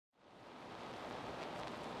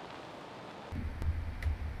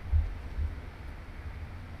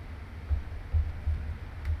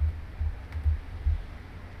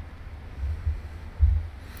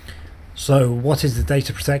So, what is the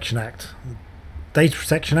Data Protection Act? Data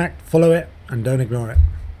Protection Act, follow it and don't ignore it.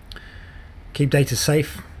 Keep data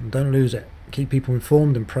safe and don't lose it. Keep people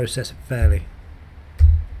informed and process it fairly.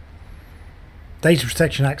 Data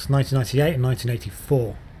Protection Acts 1998 and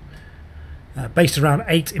 1984, based around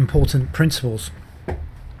 8 important principles,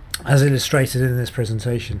 as illustrated in this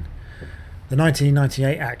presentation. The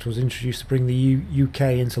 1998 Act was introduced to bring the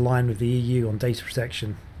UK into line with the EU on data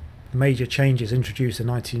protection. The major changes introduced in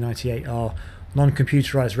 1998 are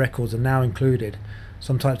non-computerized records are now included.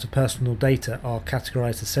 Some types of personal data are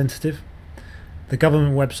categorized as sensitive. The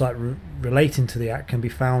government website relating to the Act can be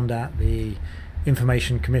found at the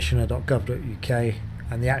informationcommissioner.gov.uk,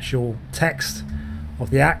 and the actual text of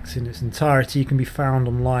the Act in its entirety can be found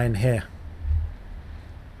online here.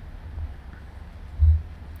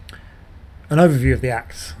 An overview of the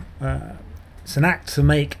Act. It's an act to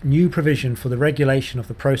make new provision for the regulation of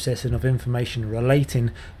the processing of information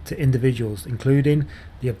relating to individuals, including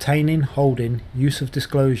the obtaining, holding, use of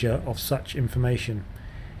disclosure of such information.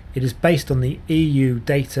 It is based on the EU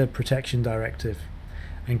Data Protection Directive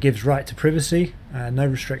and gives right to privacy, no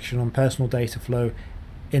restriction on personal data flow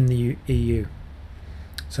in the EU.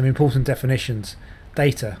 Some important definitions.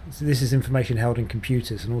 Data. So this is information held in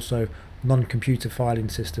computers and also non-computer filing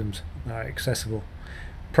systems that are accessible.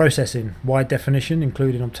 Processing. Wide definition,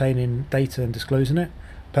 including obtaining data and disclosing it.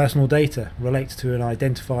 Personal data relates to an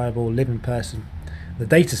identifiable living person. The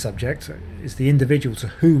data subject is the individual to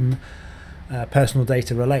whom personal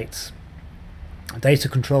data relates. A data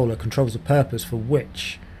controller controls the purpose for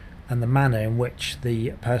which and the manner in which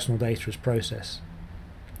the personal data is processed.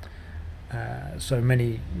 So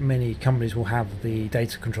many companies will have the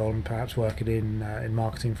data control and perhaps working in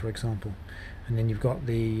marketing, for example. And then you've got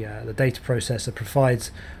the data processor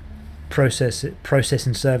provides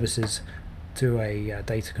processing services to a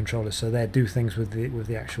data controller, so they do things with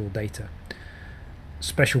the actual data.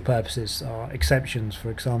 Special purposes are exceptions, for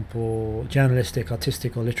example, journalistic,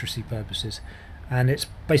 artistic, or literacy purposes, and it's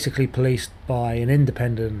basically policed by an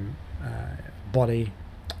independent body,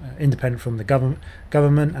 independent from the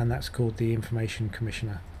government, and that's called the Information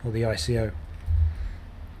Commissioner, or the ICO.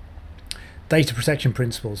 Data protection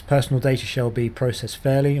principles. Personal data shall be processed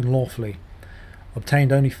fairly and lawfully,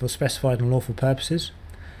 obtained only for specified and lawful purposes,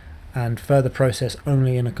 and further processed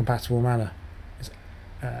only in a compatible manner.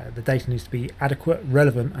 The data needs to be adequate,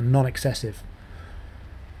 relevant, and non-excessive.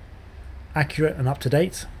 Accurate and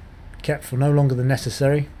up-to-date, kept for no longer than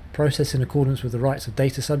necessary, processed in accordance with the rights of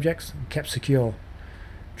data subjects, and kept secure.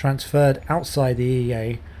 Transferred outside the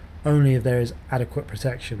EEA only if there is adequate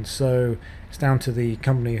protection. So it's down to the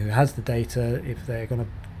company who has the data if they're going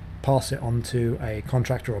to pass it on to a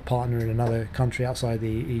contractor or partner in another country outside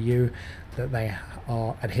the EU, that they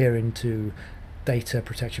are adhering to data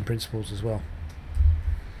protection principles as well.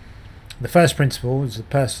 The first principle is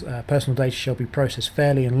that personal data shall be processed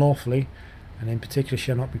fairly and lawfully, and in particular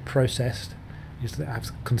shall not be processed is that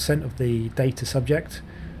have consent of the data subject,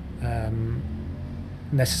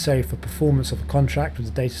 necessary for performance of a contract with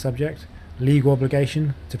the data subject, legal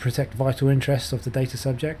obligation to protect vital interests of the data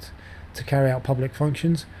subject, to carry out public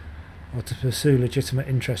functions, or to pursue legitimate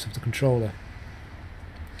interests of the controller,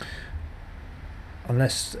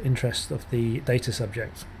 unless interests of the data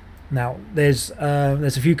subject. Now, there's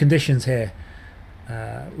a few conditions here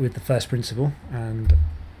with the first principle, and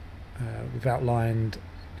we've outlined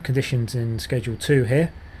conditions in Schedule 2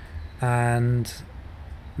 here, and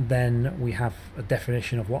then we have a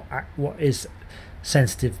definition of what is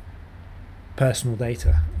sensitive personal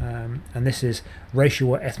data, and this is racial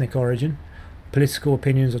or ethnic origin, political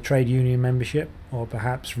opinions or trade union membership, or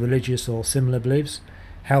perhaps religious or similar beliefs,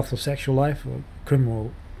 health or sexual life, or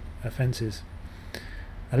criminal offences.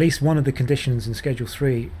 At least one of the conditions in Schedule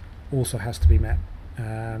 3 also has to be met.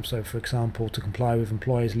 So, for example, to comply with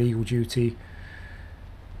employers' legal duty,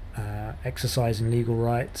 exercising legal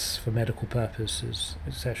rights for medical purposes,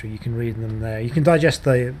 etc. You can read them there. You can digest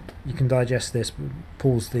this.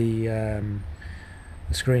 Pause the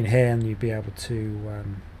screen here, and you'll be able to.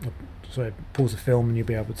 Pause the film, and you'll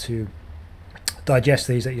be able to digest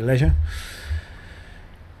these at your leisure.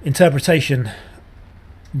 Interpretation.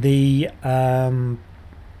 The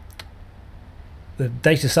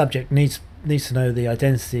data subject needs to know the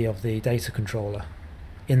identity of the data controller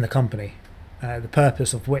in the company, the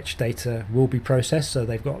purpose of which data will be processed. So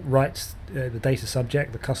they've got rights. The data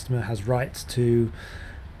subject, the customer, has rights to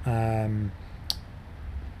know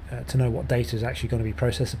what data is actually going to be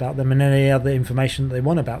processed about them, and any other information that they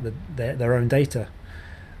want about their own data.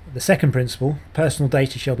 The second principle: personal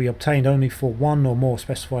data shall be obtained only for one or more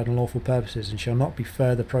specified and lawful purposes, and shall not be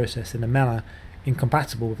further processed in a manner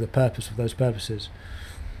incompatible with the purpose of those purposes.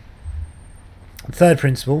 The third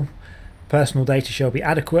principle, personal data shall be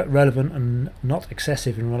adequate, relevant, and not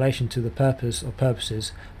excessive in relation to the purpose or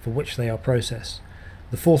purposes for which they are processed.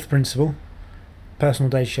 The fourth principle, personal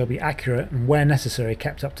data shall be accurate and, where necessary,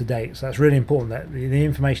 kept up to date. So that's really important, that the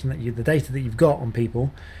information that the data that you've got on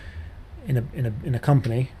people in a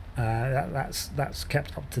company, that's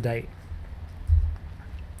kept up to date.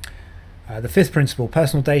 The fifth principle,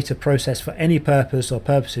 personal data processed for any purpose or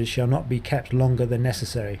purposes shall not be kept longer than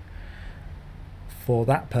necessary for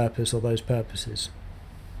that purpose or those purposes.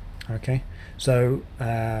 Okay, so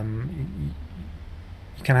you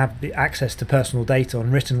can have the access to personal data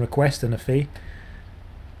on written request and a fee,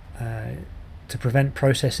 to prevent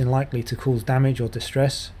processing likely to cause damage or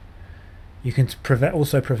distress. You can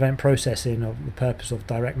also prevent processing of the purpose of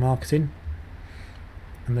direct marketing,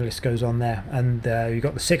 and the list goes on there. And you've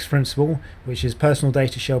got the sixth principle, which is personal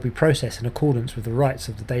data shall be processed in accordance with the rights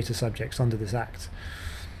of the data subjects under this Act.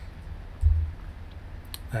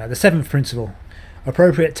 The seventh principle,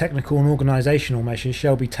 appropriate technical and organisational measures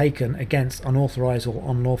shall be taken against unauthorised or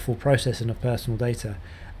unlawful processing of personal data,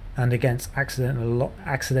 and against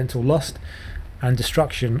accidental loss and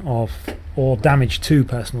destruction of or damage to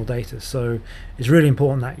personal data. So it's really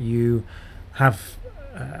important that you have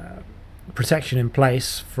protection in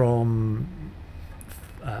place from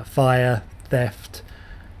fire, theft,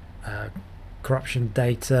 corruption of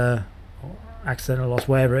data, or accidental loss,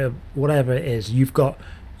 whatever it is. You've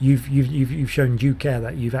shown due care,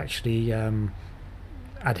 that you've actually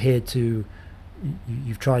adhered to.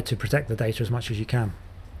 You've tried to protect the data as much as you can.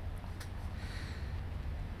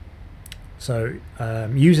 So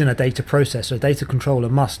using a data processor, a data controller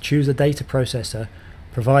must choose a data processor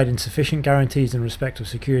providing sufficient guarantees in respect of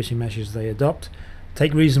security measures they adopt,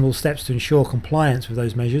 take reasonable steps to ensure compliance with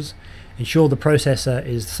those measures, ensure the processor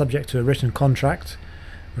is subject to a written contract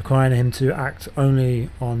requiring him to act only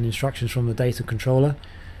on instructions from the data controller,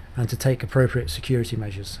 and to take appropriate security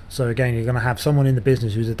measures. So again, you're going to have someone in the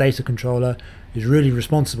business who's a data controller, who's really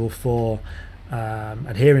responsible for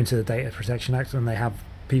adhering to the Data Protection Act, and they have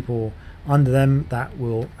people under them that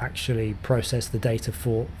will actually process the data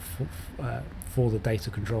for the data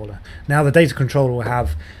controller. Now, the data controller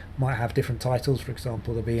might have different titles. For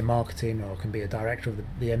example, there'll be a marketing, or it can be a director of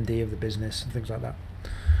the MD of the business, and things like that.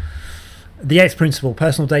 The eighth principle,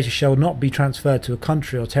 personal data shall not be transferred to a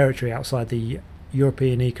country or territory outside the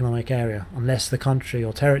European Economic Area unless the country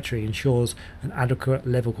or territory ensures an adequate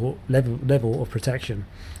level of protection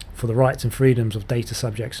for the rights and freedoms of data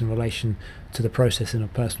subjects in relation to the processing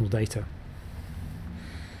of personal data.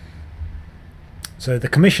 So the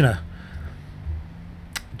Commissioner,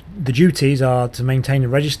 the duties are to maintain a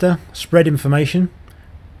register, spread information,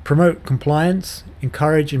 promote compliance,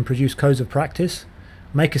 encourage and produce codes of practice,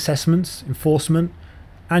 make assessments, enforcement,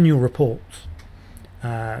 annual reports.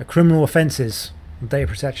 Criminal offences, Data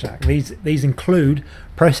Protection Act. These include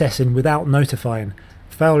processing without notifying,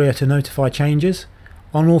 failure to notify changes,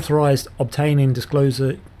 unauthorised obtaining,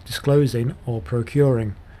 disclosing or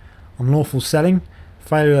procuring, unlawful selling,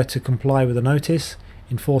 failure to comply with a notice,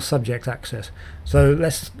 enforced subject access. So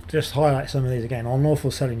let's just highlight some of these again.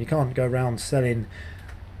 Unlawful selling, you can't go around selling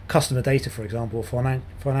customer data, for example,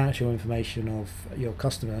 financial information of your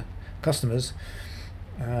customers.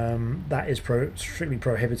 That is strictly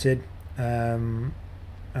prohibited, and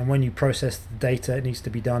when you process the data, it needs to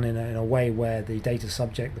be done in a way where the data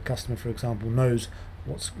subject, the customer for example, knows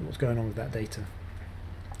what's going on with that data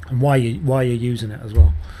and why you're using it as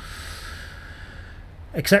well.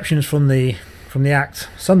 Exceptions from the Act.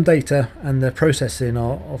 Some data and the processing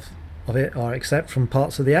of it are exempt from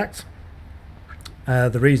parts of the Act.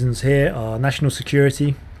 The reasons here are national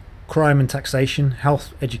security, crime and taxation,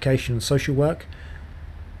 health, education and social work,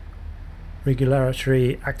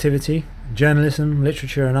 regulatory activity, journalism,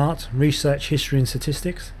 literature and art, research, history and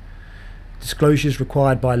statistics, disclosures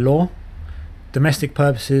required by law, domestic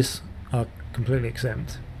purposes are completely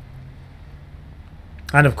exempt.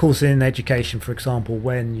 And of course in education, for example,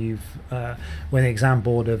 when the exam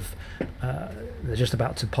board they're just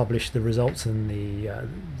about to publish the results and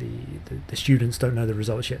the students don't know the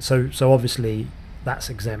results yet, so obviously that's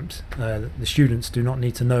exempt. The students do not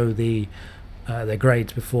need to know their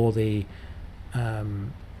grades before the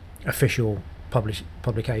official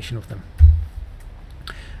publication of them.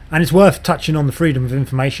 And it's worth touching on the Freedom of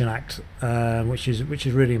Information Act, which is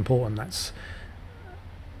really important. That's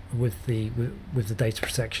with the Data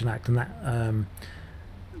Protection Act, and that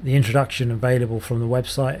the introduction available from the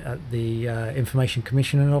website at the Information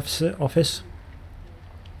Commissioner Office.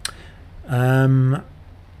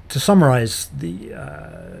 To summarise, the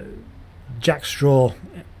Jack Straw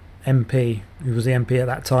MP, who was the MP at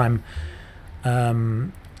that time,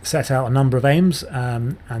 set out a number of aims,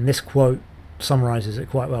 and this quote summarises it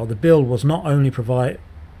quite well. The bill will not only provide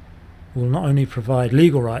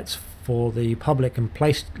legal rights for the public and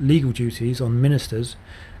place legal duties on ministers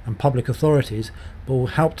and public authorities, but will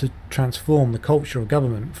help to transform the culture of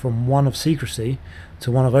government from one of secrecy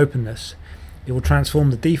to one of openness. It will transform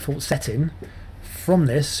the default setting from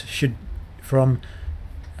this should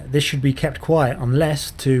be kept quiet unless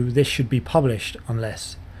to this should be published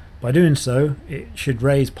unless. By doing so, it should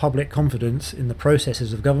raise public confidence in the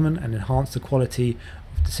processes of government and enhance the quality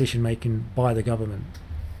of decision making by the government.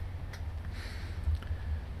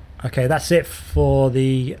 Okay, that's it for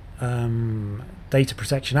the Data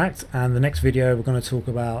Protection Act, and the next video we're going to talk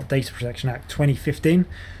about Data Protection Act 2015.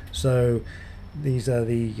 So these are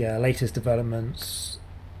the latest developments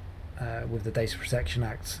with the Data Protection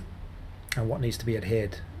Act and what needs to be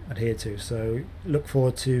adhered to. So look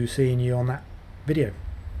forward to seeing you on that video.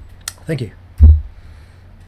 Thank you.